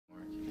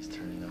is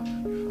turning off on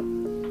your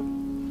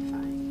phone.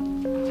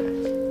 Fine. Okay.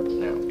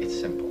 Now, it's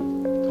simple.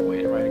 The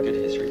way to write a good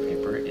history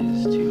paper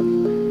is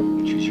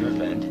to choose your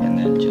event and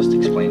then just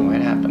explain why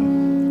it happened.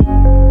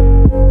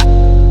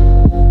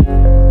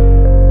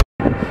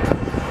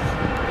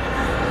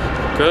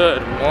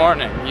 Good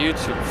morning,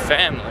 YouTube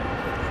family.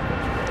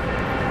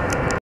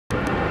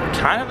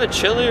 Kind of a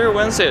chillier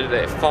Wednesday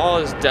today. Fall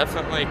is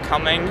definitely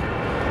coming.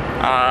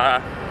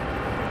 I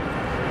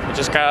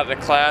just got out of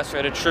class. We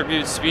had a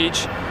tribute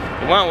speech.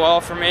 It went well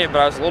for me, but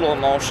I was a little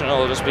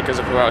emotional just because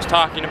of who I was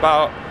talking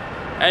about.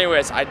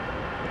 Anyways,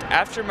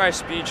 after my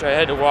speech, I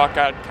had to walk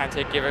out, kind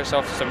of give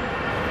myself some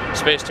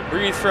space to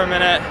breathe for a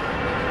minute.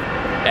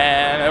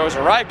 And there was a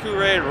Raikou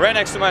raid right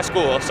next to my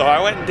school, so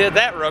I went and did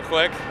that real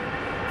quick.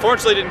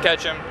 Fortunately, didn't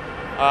catch him.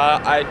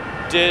 I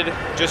did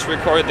just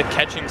record the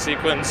catching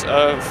sequence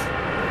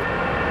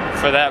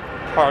for that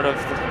part of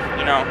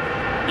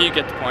the, you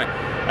get the point.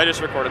 I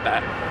just recorded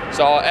that.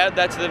 So I'll add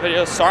that to the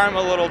video. Sorry I'm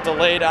a little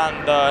delayed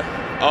on the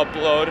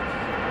upload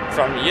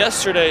from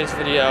yesterday's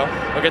video.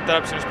 I'll get that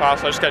up as soon as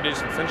possible. I just gotta do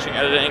some finishing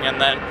editing and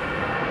then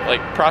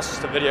process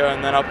the video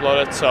and then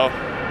upload it. So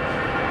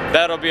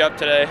that'll be up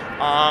today.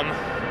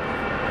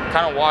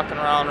 Kind of walking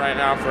around right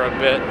now for a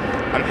bit.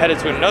 I'm headed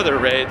to another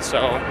raid, so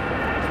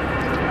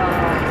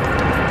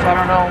I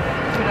don't know.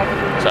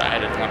 Sorry, I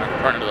didn't want to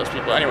run into those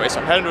people. Anyway, so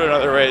I'm heading to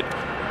another raid.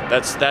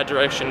 That's that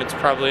direction. It's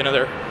probably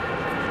another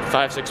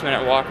 5-6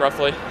 minute walk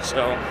roughly.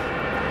 So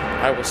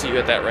I will see you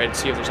at that raid,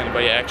 see if there's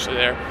anybody actually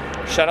there.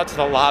 Shout out to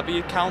the lobby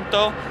account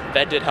though.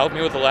 That did help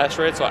me with the last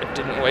raid, so I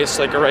didn't waste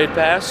a raid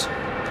pass.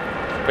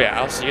 But yeah,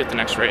 I'll see you at the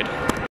next raid.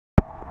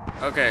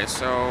 Okay,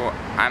 so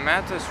I'm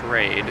at this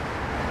raid.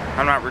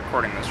 I'm not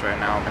recording this right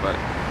now, but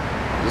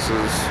this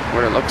is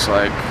what it looks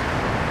like.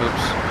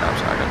 Oops, stop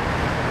socket.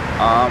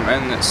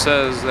 And it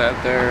says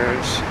that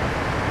there's,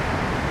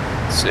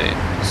 let's see,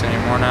 is there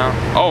any more now?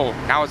 Oh,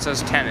 now it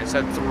says 10. It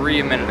said 3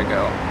 a minute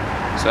ago.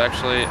 So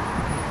actually,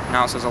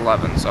 now it says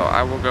 11. So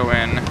I will go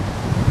in.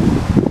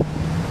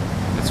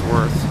 It's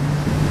worth,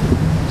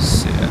 let's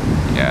see it.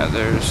 Yeah,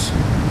 there's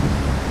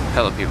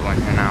hella people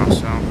in here now.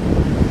 So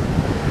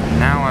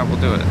now I will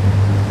do it.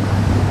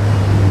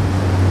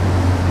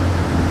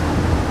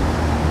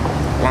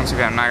 Once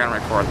again, I'm not gonna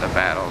record the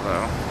battle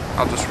though.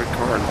 I'll just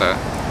record the.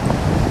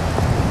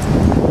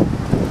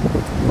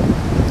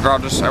 Or I'll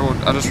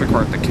just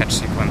record the catch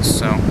sequence,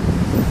 so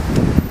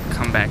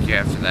come back here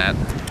after that.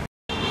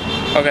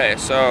 Okay,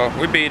 so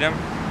we beat him.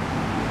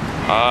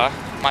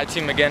 My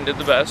team again did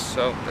the best,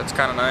 so that's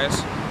kind of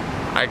nice.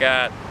 I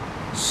got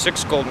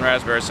 6 golden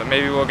raspberries, so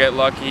maybe we'll get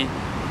lucky.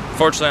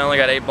 Fortunately, I only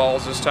got 8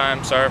 balls this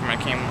time. Sorry if my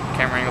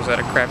camera angle's at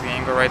a crappy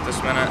angle right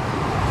this minute.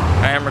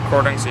 I am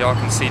recording, so y'all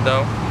can see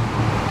though.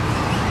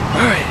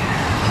 Alright,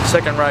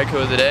 second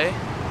Raikou of the day.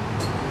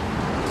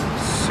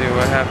 Let's see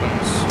what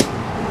happens.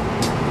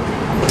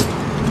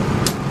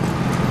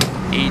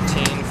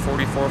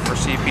 1844 for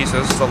CP, so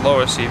this is the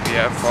lowest CP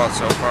I've fought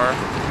so far.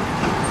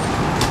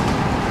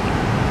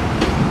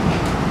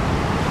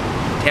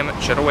 Damn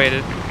it, should have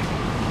waited.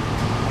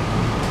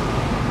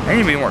 I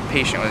need to be more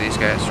patient with these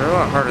guys. They're a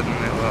lot harder than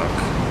they look.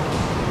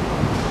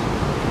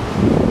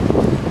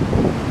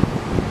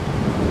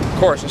 Of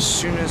course, as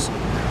soon as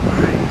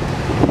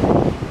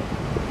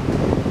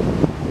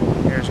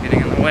hair's getting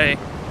in the way.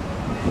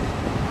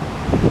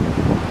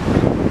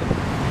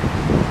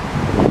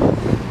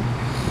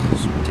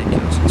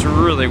 It's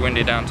really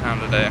windy downtown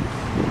today,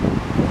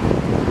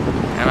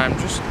 and I'm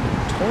just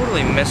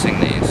totally missing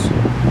these.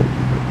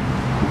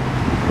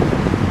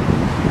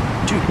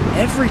 Dude,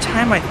 every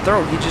time I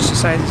throw, he just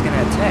decides he's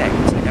gonna attack.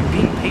 It's like I'm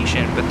being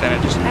patient, but then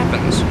it just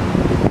happens.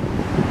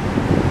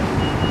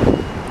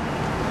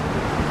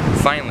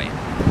 Finally.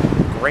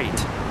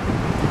 Great.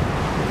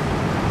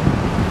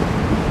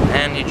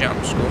 And he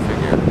jumps, go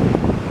figure.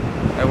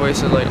 I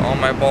wasted all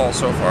my balls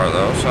so far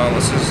though, so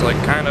this is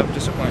kind of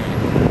disappointing.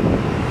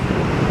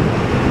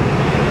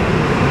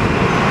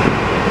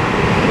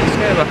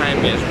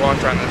 Behind me has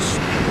walked around this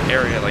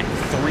area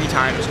 3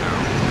 times now.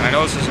 And I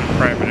know this isn't a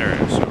private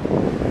area, so.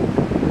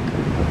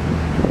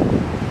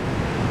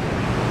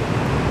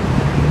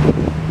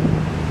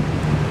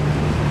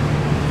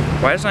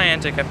 Why does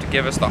Niantic have to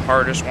give us the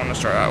hardest one to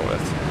start out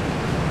with?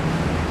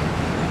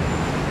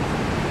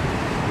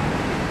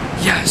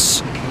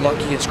 Yes!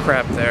 Lucky as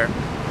crap there.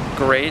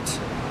 Great.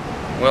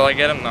 Will I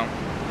get him though?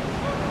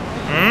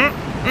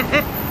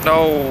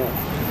 No!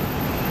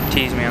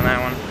 Tease me on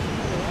that one.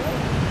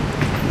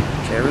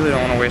 I really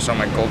don't want to waste all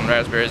my golden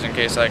raspberries in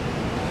case I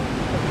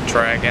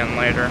try again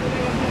later.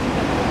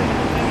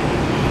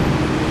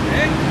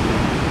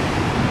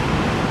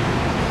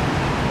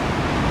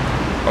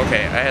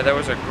 Okay, that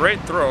was a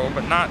great throw,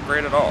 but not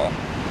great at all.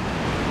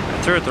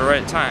 I threw it at the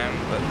right time,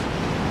 but...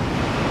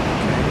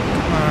 Okay,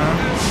 come on.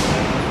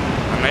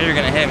 I know you're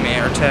going to hit me,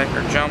 or attack,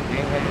 or jump,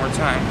 move one more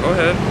time. Go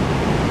ahead.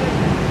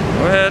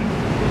 Go ahead. You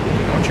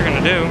know what you're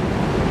going to do.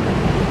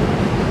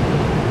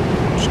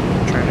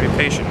 Trying to be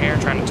patient here,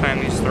 trying to time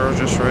these throws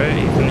just right.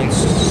 Ethan needs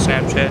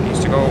Snapchat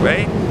needs to go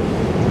away.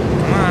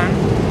 Come on.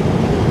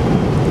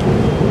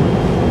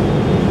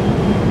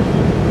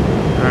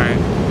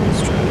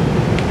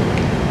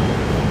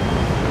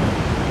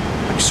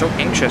 so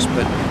anxious,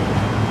 but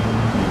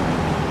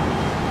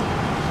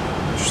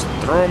just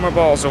throw my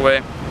balls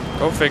away.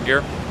 Go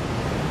figure.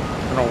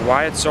 I don't know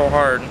why it's so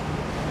hard,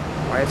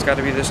 why it's got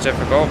to be this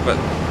difficult, but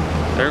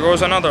there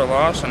goes another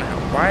loss. And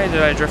why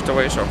did I drift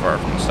away so far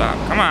from the stop?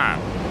 Come on.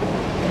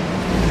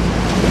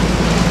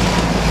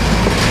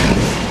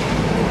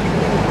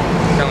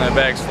 Apparently the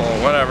bag's full,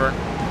 whatever.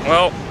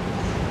 Well,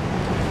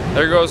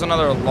 there goes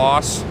another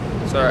loss.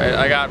 Sorry,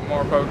 I got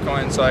more poke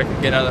coins so I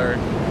can get another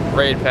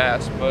raid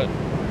pass, but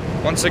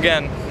once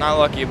again, not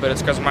lucky, but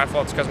it's because of my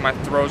fault. It's because my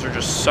throws are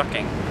just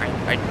sucking.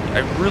 I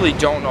really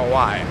don't know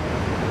why.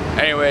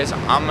 Anyways,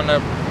 I'm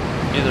gonna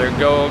either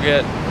go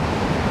get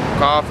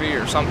coffee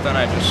or something.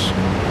 I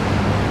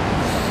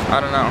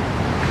don't know.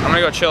 I'm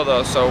gonna go chill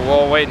though, so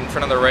we'll wait for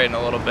another raid in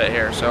a little bit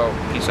here, so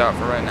peace out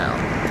for right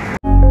now.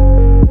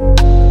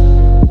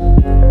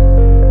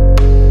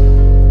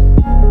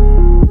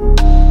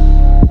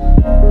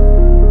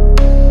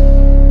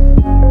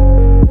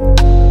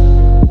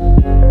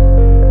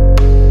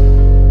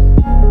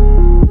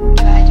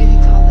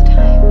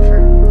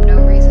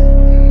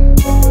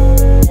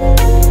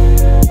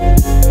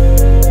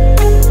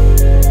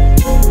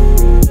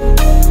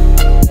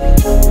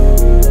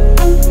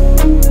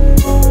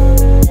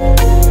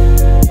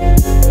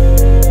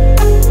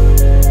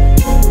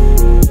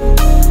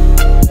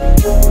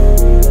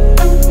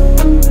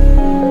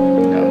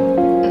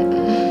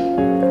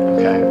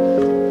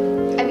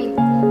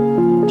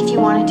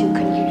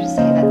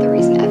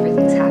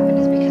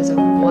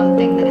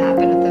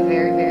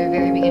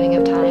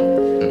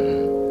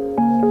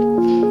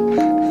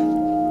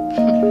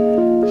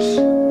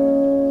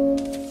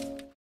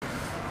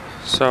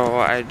 So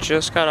I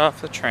just got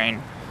off the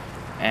train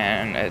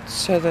and it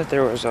said that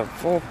there was a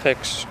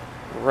Vulpix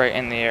right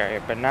in the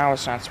area, but now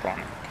it's not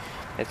spawning.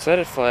 It said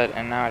it fled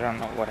and now I don't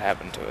know what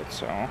happened to it,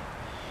 so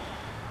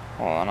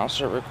hold on, I'll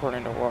start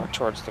recording to walk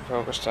towards the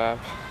Pokestop.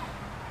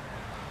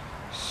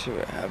 See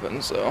what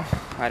happens though.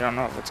 I don't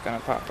know if it's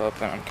gonna pop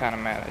up and I'm kinda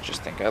mad, I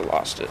just think I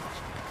lost it.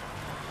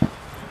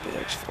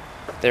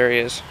 There he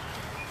is.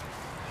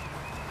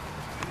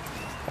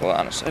 Hold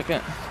on a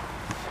second.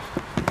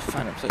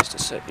 Find a place to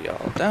set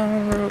y'all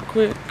down real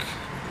quick.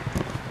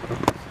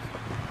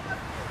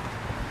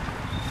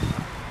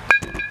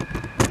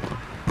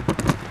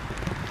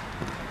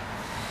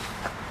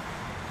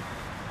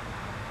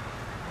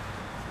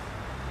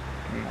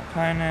 My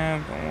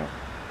pineapple. And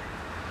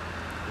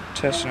we're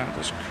testing out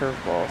this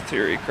curveball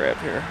theory crap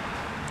here.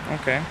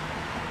 Okay.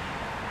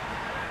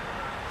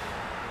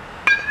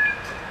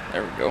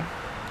 There we go.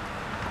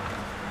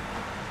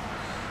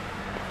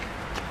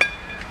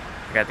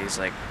 I got these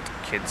like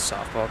kids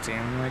softball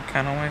team like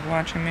kind of like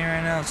watching me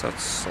right now, so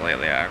it's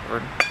slightly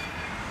awkward.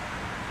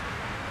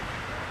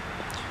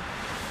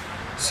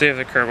 See if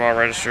the curveball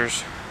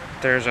registers.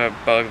 There's a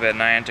bug that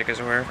Niantic is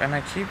aware of, and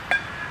I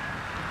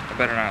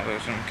better not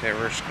lose him. Okay,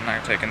 we're just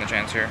not taking the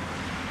chance here.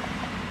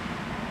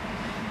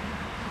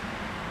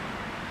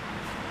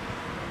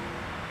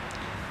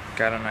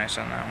 Got a nice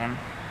on that one.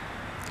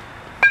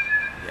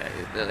 Yeah,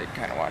 they're like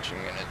kind of watching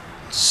me, and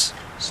it's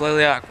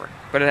slightly awkward,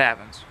 but it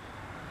happens.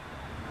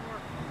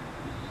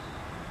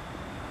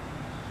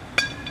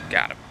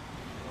 Got him.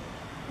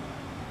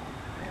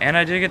 And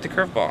I did get the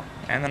curveball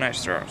and the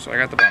nice throw, so I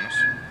got the bonus.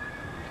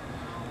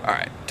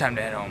 Alright, time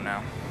to head home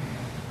now.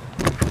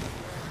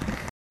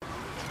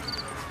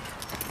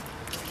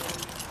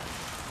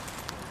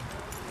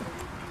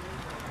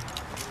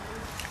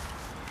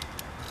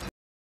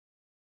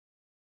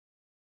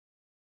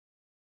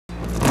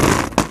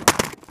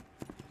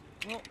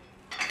 Well,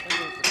 there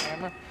goes the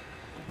camera.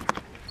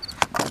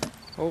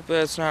 Hope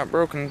that's not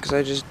broken because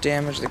I just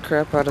damaged the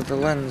crap out of the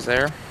lens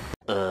there.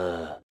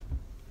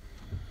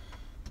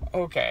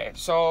 Okay,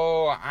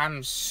 so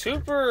I'm so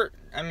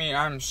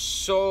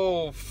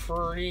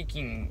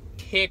freaking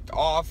ticked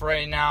off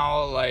right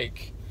now.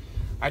 Like,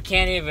 I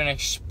can't even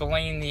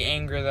explain the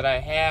anger that I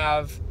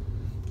have.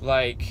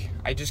 Like,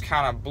 I just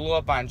kind of blew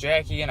up on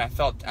Jackie, and I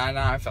felt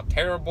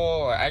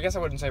terrible. I guess I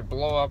wouldn't say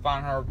blow up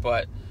on her,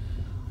 but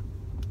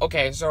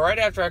okay. So right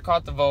after I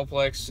caught the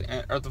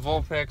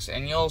Vulpix,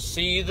 and you'll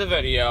see the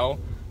video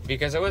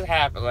because it was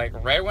like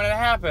right when it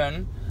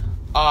happened.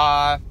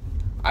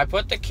 I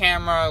put the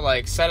camera,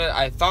 like, set it,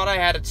 I thought I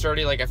had it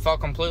sturdy, like, I felt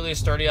completely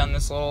sturdy on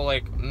this little,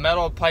 like,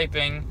 metal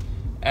piping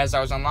as I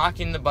was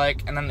unlocking the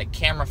bike, and then the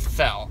camera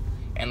fell.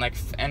 And, like,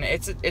 and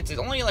it's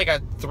only, like, a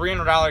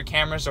 $300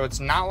 camera, so it's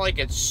not, like,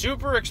 it's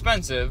super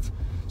expensive.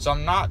 So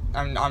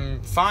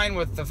I'm fine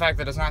with the fact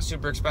that it's not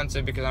super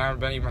expensive because I would have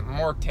been even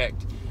more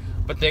ticked.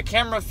 But the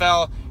camera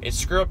fell, it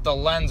screwed up the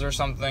lens or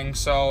something,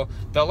 so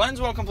the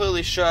lens won't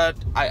completely shut.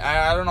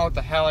 I don't know what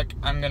the hell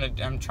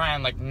I'm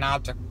trying, like,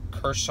 not to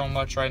curse so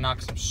much right now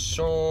because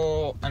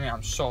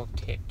I'm so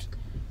ticked.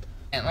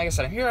 And like I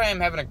said, here I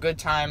am having a good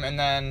time, and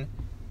then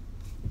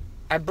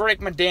I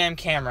break my damn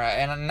camera,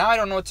 and now I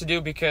don't know what to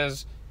do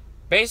because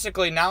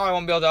basically now I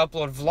won't be able to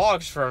upload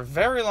vlogs for a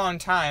very long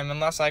time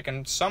unless I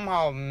can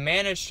somehow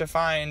manage to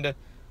find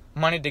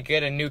money to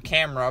get a new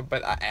camera.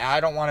 But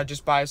I don't want to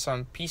just buy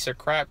some piece of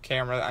crap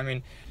camera. I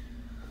mean,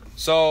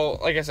 So,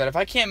 like I said, if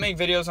I can't make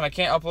videos and I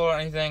can't upload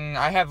anything,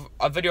 I have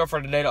a video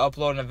for today to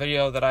upload and a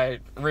video that I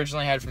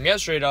originally had from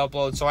yesterday to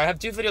upload. So I have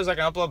 2 videos I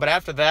can upload, but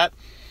after that,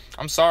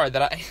 I'm sorry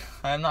that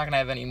I'm not going to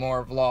have any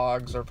more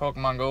vlogs or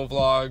Pokemon Go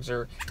vlogs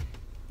or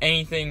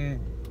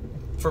anything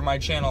for my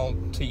channel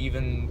to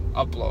even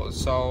upload.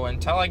 So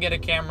until I get a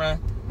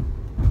camera,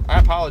 I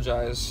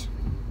apologize.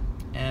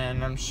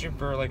 And I'm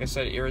super, like I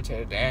said,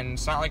 irritated. And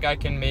it's not like I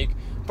can make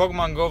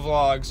Pokemon Go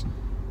vlogs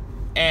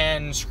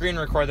and screen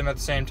record them at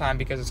the same time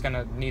because it's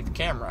gonna need the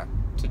camera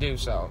to do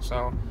so.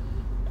 So,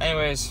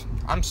 anyways,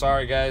 I'm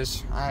sorry,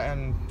 guys.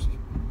 I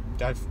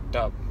fucked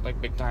up, like,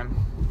 big time.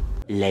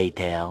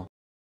 Later.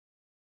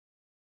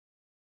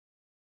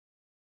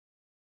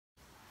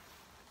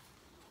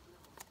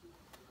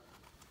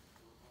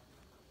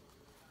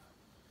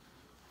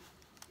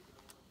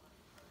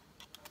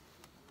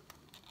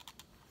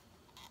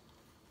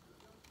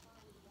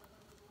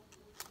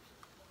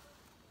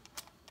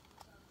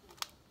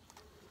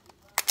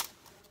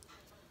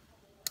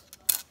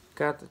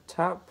 Got the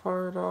top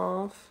part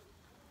off.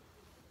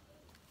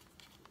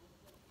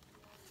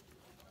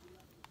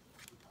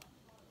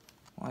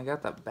 Well, I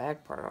got the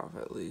back part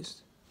off at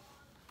least.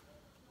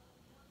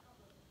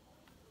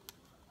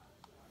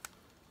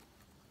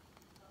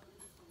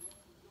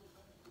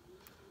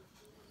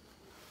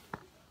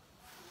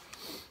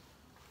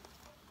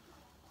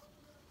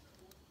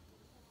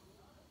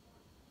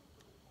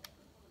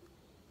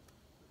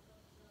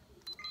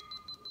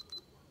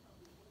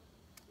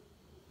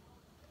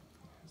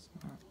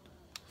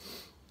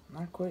 It's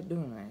not quite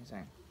doing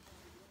anything.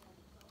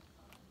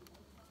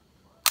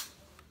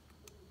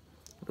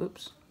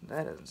 Oops,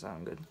 that doesn't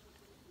sound good.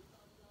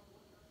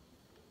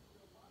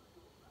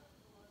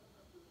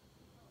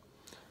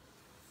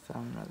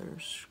 Found another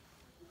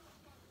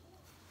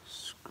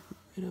screw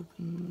right up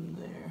in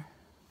there.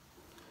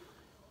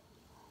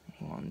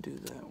 I'll undo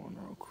that one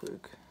real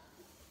quick.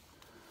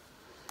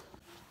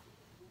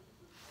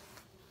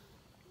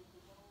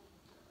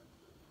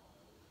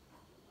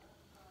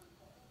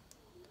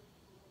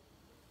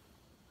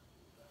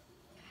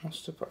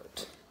 Almost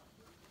apart.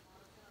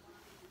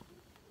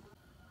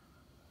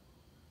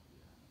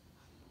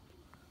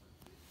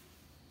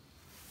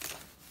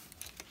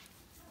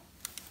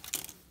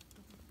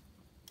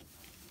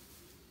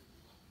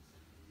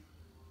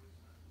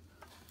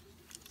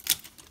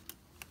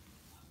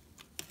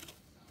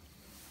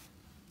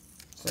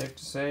 Safe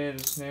to say I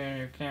just need a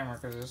new camera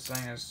because this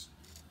thing is...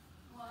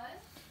 What?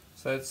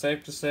 So it's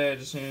safe to say I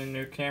just need a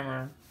new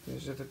camera.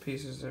 These are the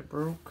pieces that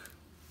broke.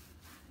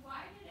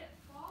 Why did it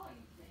fall,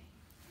 you think?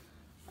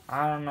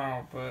 I don't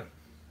know, but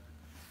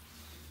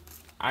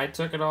I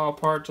took it all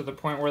apart to the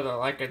point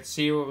where I could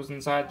see what was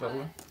inside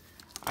the...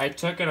 I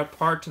took it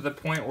apart to the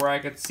point where I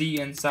could see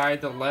inside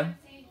the lens.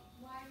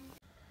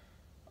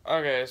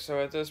 Okay,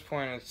 so at this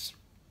point it's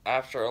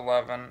after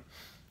 11.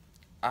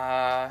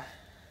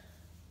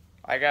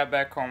 I got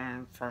back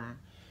home from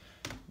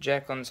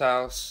Jacqueline's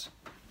house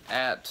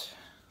at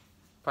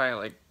probably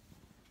like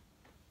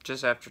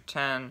just after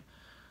 10.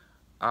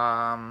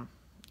 I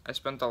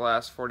spent the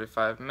last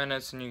 45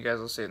 minutes, and you guys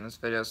will see it in this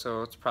video,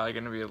 so it's probably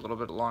going to be a little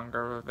bit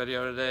longer of a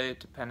video today,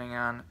 depending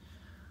on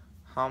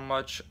how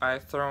much I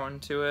throw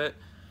into it.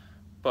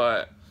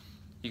 But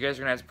you guys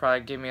are going to have to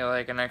probably give me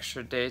like an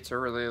extra day to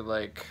really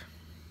like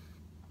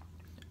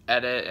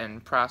edit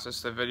and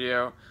process the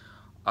video.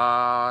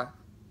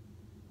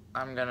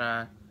 I'm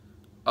gonna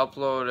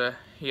upload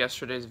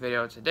yesterday's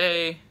video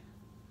today,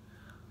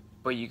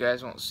 but you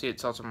guys won't see it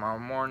till tomorrow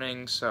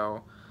morning.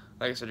 So,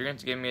 like I said, you're gonna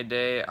have to give me a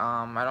day.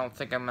 I don't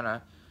think I'm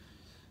gonna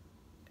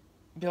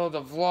be able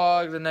to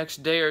vlog the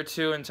next day or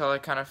two until I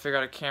kind of figure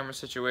out a camera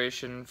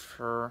situation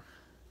for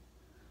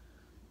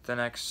the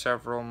next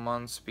several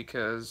months,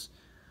 because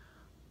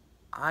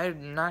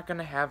I'm not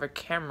gonna have a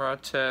camera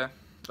to.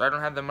 I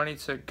don't have the money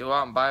to go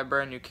out and buy a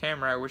brand new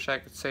camera. I wish I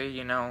could say,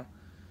 you know,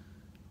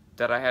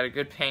 that I had a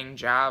good paying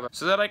job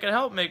so that I could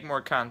help make more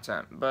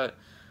content. But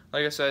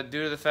like I said,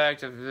 due to the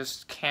fact of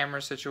this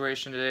camera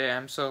situation today,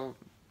 I'm still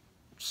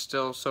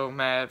so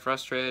mad,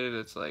 frustrated.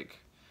 It's like,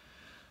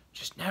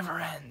 just never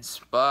ends.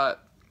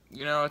 But,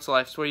 you know, it's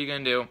life. So what are you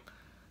gonna do?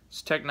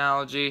 It's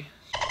technology.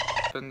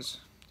 Happens.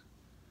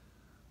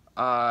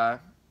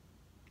 But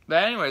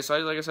anyway, so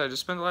like I said, I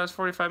just spent the last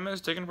 45 minutes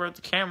taking apart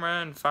the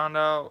camera and found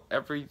out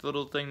every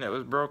little thing that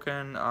was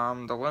broken.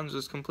 The lens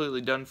was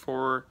completely done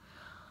for.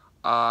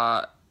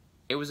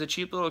 It was a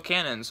cheap little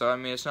Canon, so I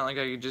mean, it's not like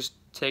I could just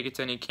take it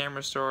to any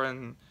camera store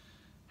and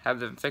have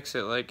them fix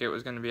it. Like, it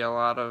was going to be a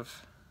lot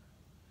of...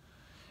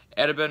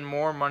 It'd have been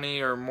more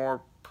money or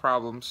more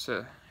problems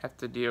to have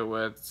to deal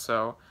with,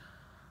 so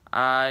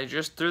I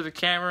just threw the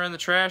camera in the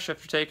trash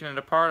after taking it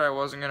apart. I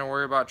wasn't going to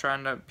worry about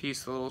trying to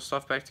piece the little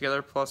stuff back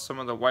together, plus some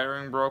of the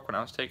wiring broke when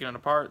I was taking it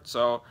apart,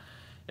 so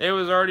it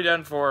was already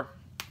done for.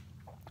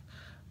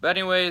 But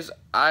anyways,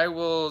 I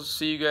will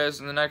see you guys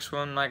in the next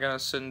one. I'm not going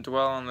to sit and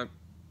dwell on the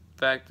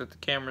fact that the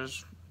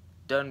camera's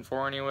done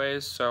for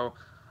anyways, so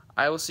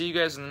I will see you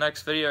guys in the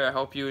next video. I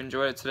hope you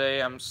enjoyed it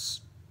today. Like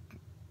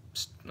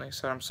I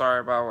said, I'm sorry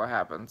about what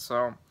happened,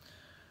 so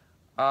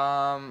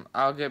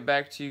I'll get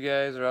back to you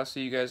guys, or I'll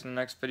see you guys in the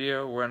next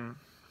video when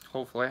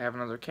hopefully I have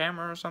another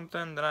camera or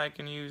something that I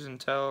can use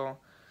until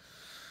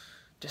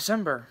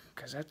December,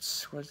 because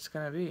that's what it's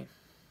gonna be.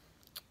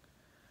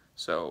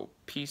 So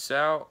peace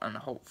out, and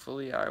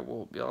hopefully I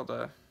will be able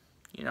to,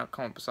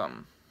 come up with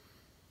something.